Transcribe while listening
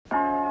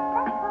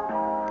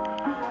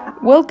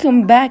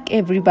Welcome back,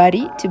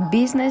 everybody, to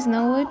Business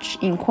Knowledge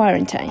in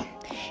Quarantine.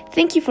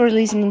 Thank you for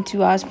listening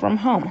to us from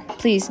home.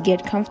 Please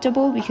get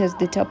comfortable because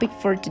the topic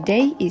for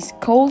today is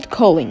cold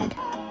calling.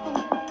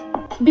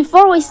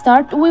 Before we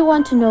start, we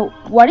want to know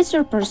what is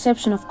your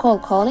perception of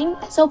cold calling,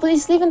 so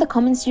please leave in the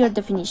comments your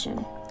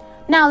definition.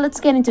 Now let's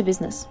get into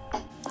business.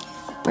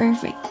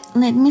 Perfect.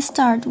 Let me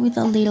start with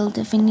a little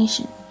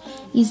definition.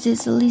 Is the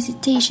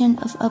solicitation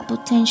of a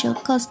potential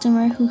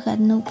customer who had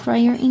no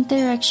prior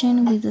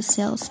interaction with a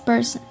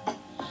salesperson.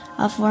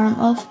 A form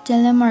of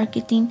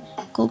telemarketing,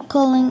 cold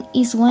calling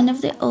is one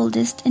of the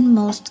oldest and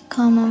most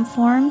common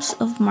forms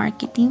of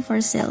marketing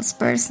for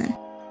salesperson.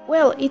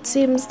 Well, it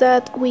seems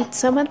that with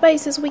some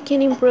advices we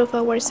can improve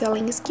our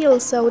selling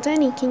skills. So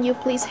Danny, can you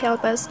please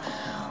help us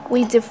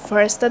with the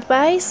first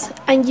advice?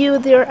 And you,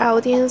 dear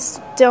audience,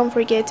 don't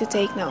forget to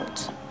take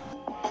notes.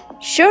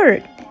 Sure,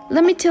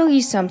 let me tell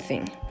you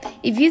something.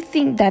 If you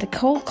think that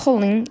cold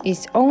calling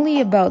is only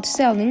about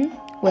selling,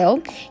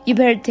 well, you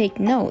better take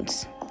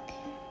notes.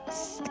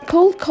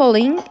 Cold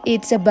calling,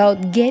 it's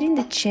about getting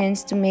the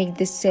chance to make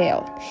the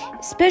sale.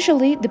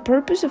 Especially the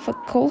purpose of a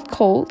cold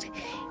call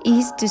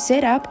is to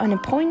set up an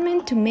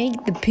appointment to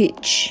make the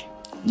pitch.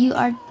 You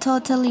are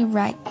totally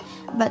right,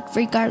 but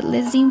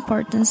regardless the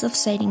importance of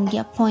setting the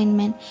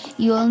appointment,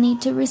 you will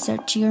need to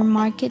research your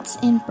markets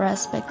and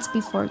prospects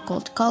before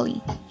cold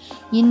calling.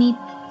 You need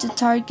to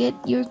target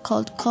your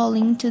cold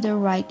calling to the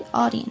right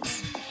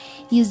audience.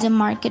 Use the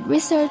market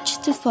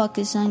research to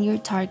focus on your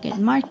target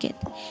market.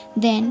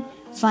 Then,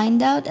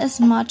 find out as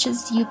much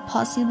as you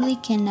possibly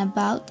can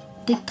about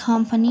the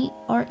company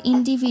or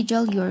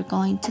individual you're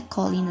going to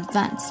call in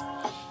advance.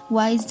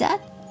 Why is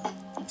that?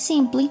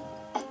 Simply,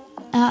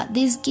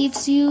 this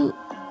gives you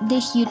the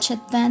huge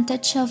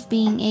advantage of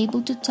being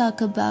able to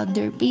talk about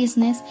their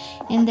business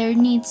and their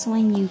needs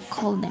when you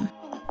call them.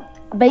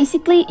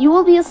 Basically, you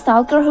will be a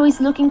stalker who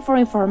is looking for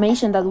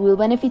information that will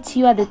benefit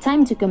you at the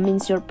time to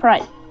convince your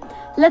pride.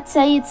 Let's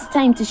say it's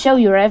time to show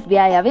your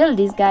FBI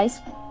abilities, guys.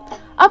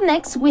 Up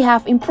next, we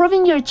have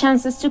improving your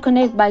chances to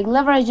connect by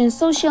leveraging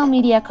social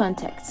media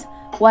contacts.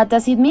 What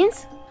does it mean?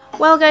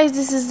 Well, guys,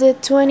 this is the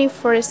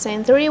 21st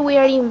century. We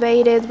are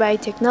invaded by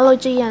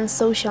technology and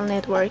social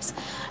networks.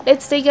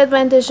 Let's take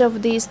advantage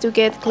of this to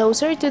get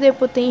closer to the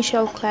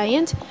potential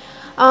client.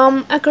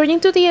 According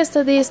to the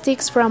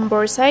statistics from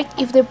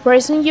Borsight, if the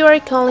person you are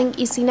calling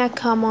is in a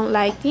common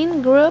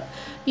LinkedIn group,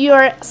 you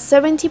are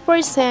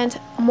 70%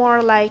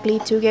 more likely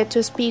to get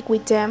to speak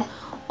with them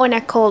on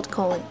a cold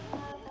calling.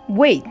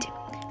 Wait,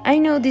 I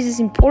know this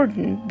is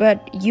important,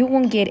 but you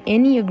won't get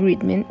any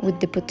agreement with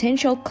the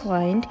potential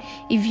client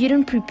if you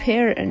don't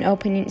prepare an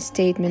opening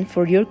statement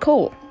for your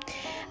call.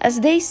 As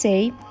they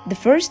say, the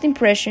first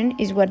impression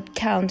is what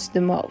counts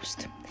the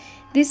most.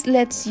 This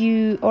lets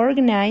you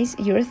organize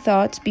your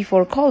thoughts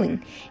before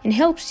calling and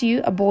helps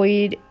you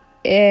avoid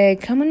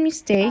common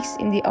mistakes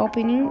in the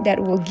opening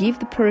that will give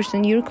the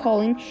person you're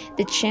calling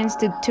the chance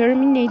to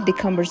terminate the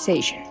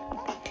conversation.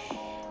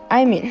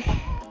 I mean,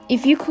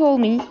 if you call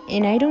me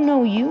and I don't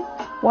know you,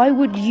 why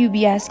would you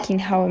be asking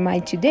how am I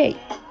today?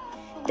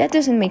 That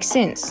doesn't make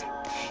sense.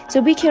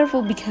 So be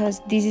careful because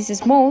this is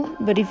small,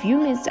 but if you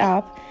mess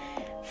up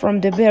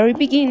from the very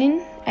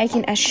beginning, I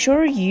can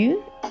assure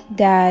you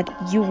that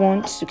you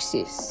won't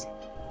succeed.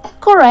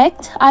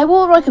 Correct. I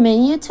will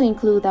recommend you to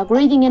include a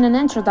greeting and an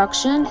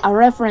introduction, a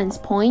reference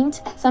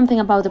point, something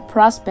about the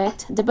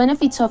prospect, the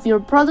benefits of your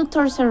product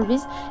or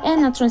service,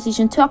 and a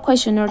transition to a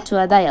question or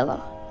to a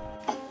dialogue.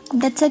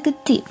 That's a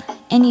good tip,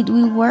 and it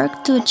will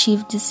work to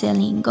achieve the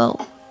selling goal.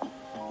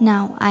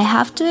 Now, I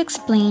have to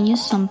explain you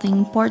something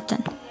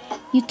important.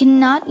 You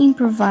cannot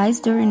improvise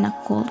during a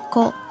cold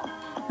call.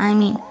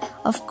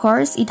 Of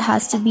course, it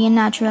has to be a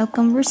natural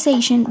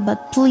conversation,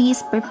 but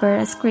please prepare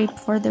a script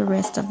for the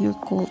rest of your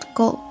cold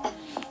call.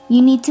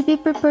 You need to be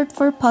prepared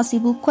for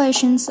possible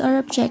questions or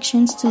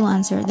objections to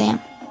answer them.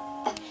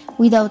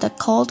 Without a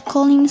cold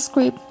calling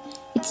script,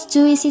 it's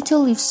too easy to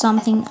leave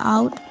something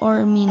out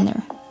or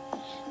minder.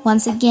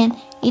 Once again,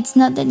 it's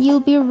not that you'll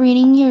be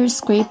reading your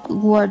script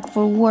word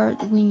for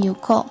word when you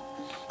call,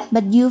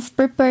 but you've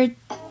prepared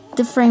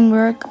the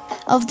framework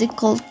of the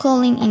cold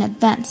calling in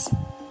advance.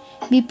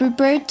 Be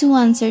prepared to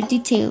answer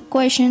detailed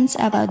questions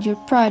about your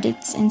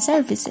products and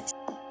services.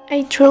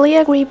 I truly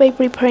agree. By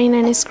preparing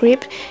a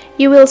script,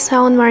 you will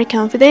sound more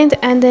confident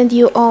and that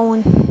you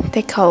own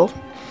the call.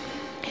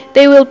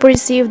 They will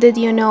perceive that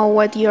you know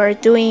what you are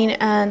doing,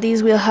 and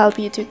this will help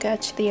you to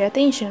catch their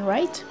attention,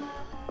 right?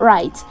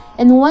 Right.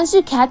 And once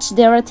you catch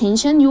their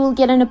attention, you will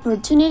get an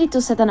opportunity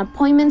to set an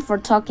appointment for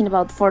talking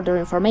about further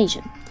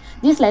information.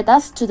 This led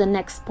us to the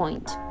next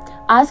point.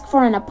 Ask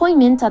for an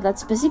appointment at that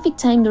specific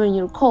time during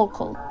your cold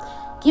call.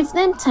 Give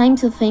them time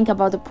to think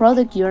about the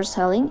product you're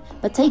selling,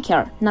 but take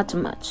care, not too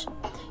much.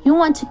 You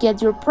want to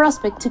get your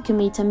prospect to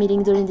commit a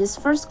meeting during this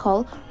first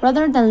call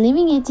rather than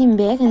leaving it in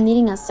bed and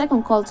needing a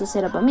second call to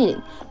set up a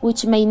meeting,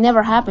 which may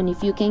never happen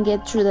if you can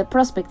get through the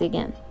prospect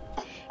again.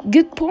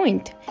 Good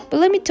point,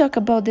 but let me talk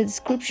about the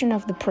description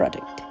of the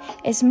product.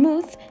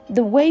 Smooth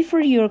the way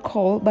for your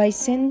call by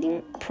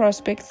sending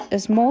prospects a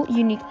small,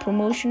 unique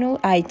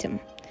promotional item.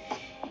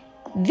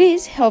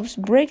 This helps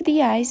break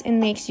the ice and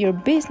makes your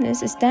business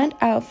stand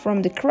out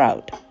from the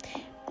crowd.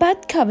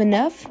 Pat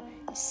Kavanaugh,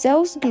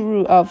 sales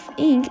guru of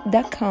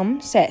Inc.com,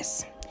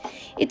 says,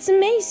 "It's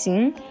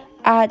amazing.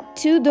 A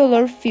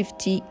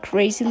 $2.50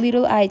 crazy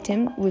little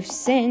item we've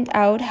sent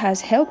out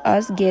has helped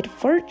us get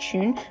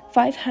Fortune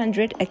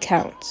 500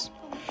 accounts.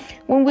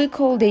 When we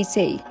call, they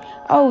say,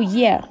 'Oh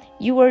yeah,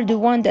 you were the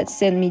one that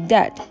sent me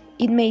that.'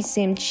 It may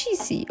seem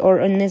cheesy or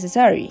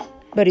unnecessary,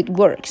 but it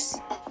works."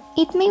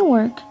 It may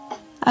work.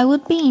 I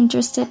would be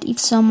interested if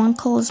someone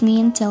calls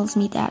me and tells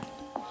me that.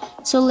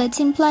 So let's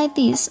imply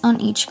this on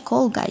each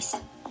call, guys.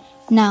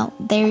 Now,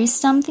 there is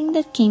something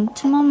that came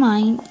to my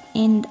mind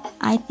and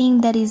I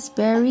think that is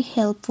very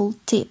helpful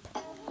tip.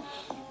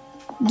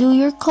 Do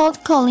your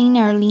cold calling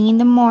early in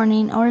the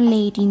morning or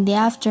late in the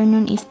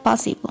afternoon if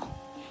possible.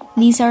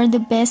 These are the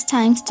best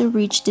times to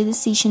reach the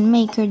decision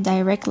maker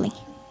directly.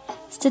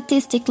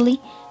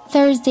 Statistically,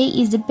 Thursday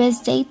is the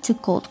best day to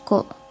cold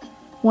call.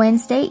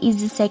 Wednesday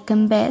is the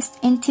second best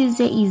and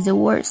Tuesday is the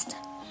worst.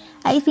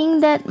 I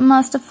think that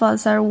most of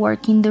us are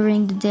working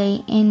during the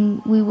day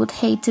and we would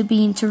hate to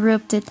be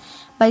interrupted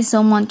by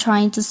someone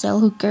trying to sell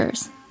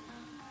hookers.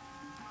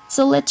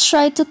 So let's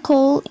try to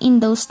call in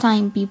those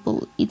time,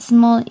 people. It's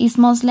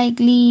most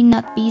likely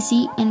not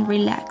busy and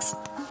relaxed.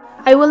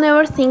 I will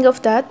never think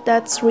of that.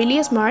 That's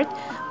really smart.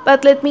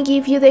 But let me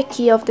give you the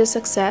key of the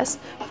success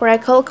for a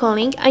cold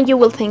calling and you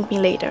will thank me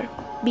later.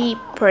 Be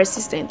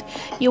persistent.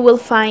 You will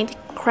find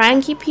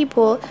cranky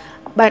people,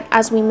 but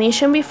as we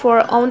mentioned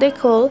before on the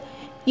call,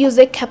 use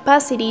the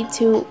capacity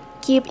to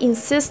keep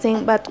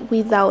insisting but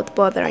without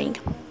bothering.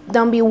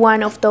 Don't be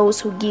one of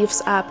those who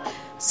gives up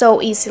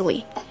so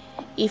easily.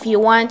 If you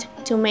want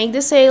to make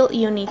the sale,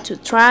 you need to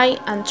try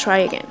and try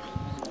again.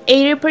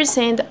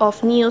 80%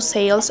 of new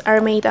sales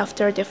are made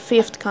after the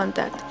fifth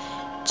contact,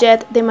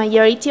 yet the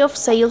majority of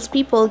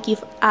salespeople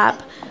give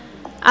up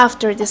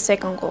after the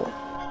second call.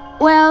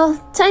 Well,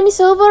 time is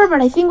over,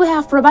 but I think we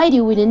have provided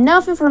you with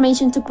enough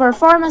information to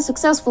perform a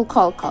successful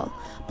cold call.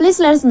 Please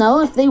let us know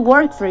if they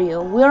work for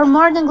you. We are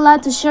more than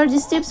glad to share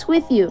these tips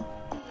with you.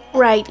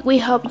 Right, we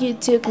hope you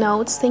took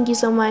notes. Thank you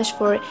so much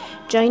for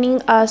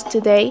joining us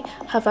today.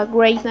 Have a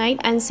great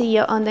night and see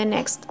you on the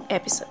next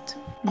episode.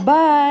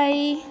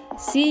 Bye!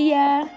 See ya!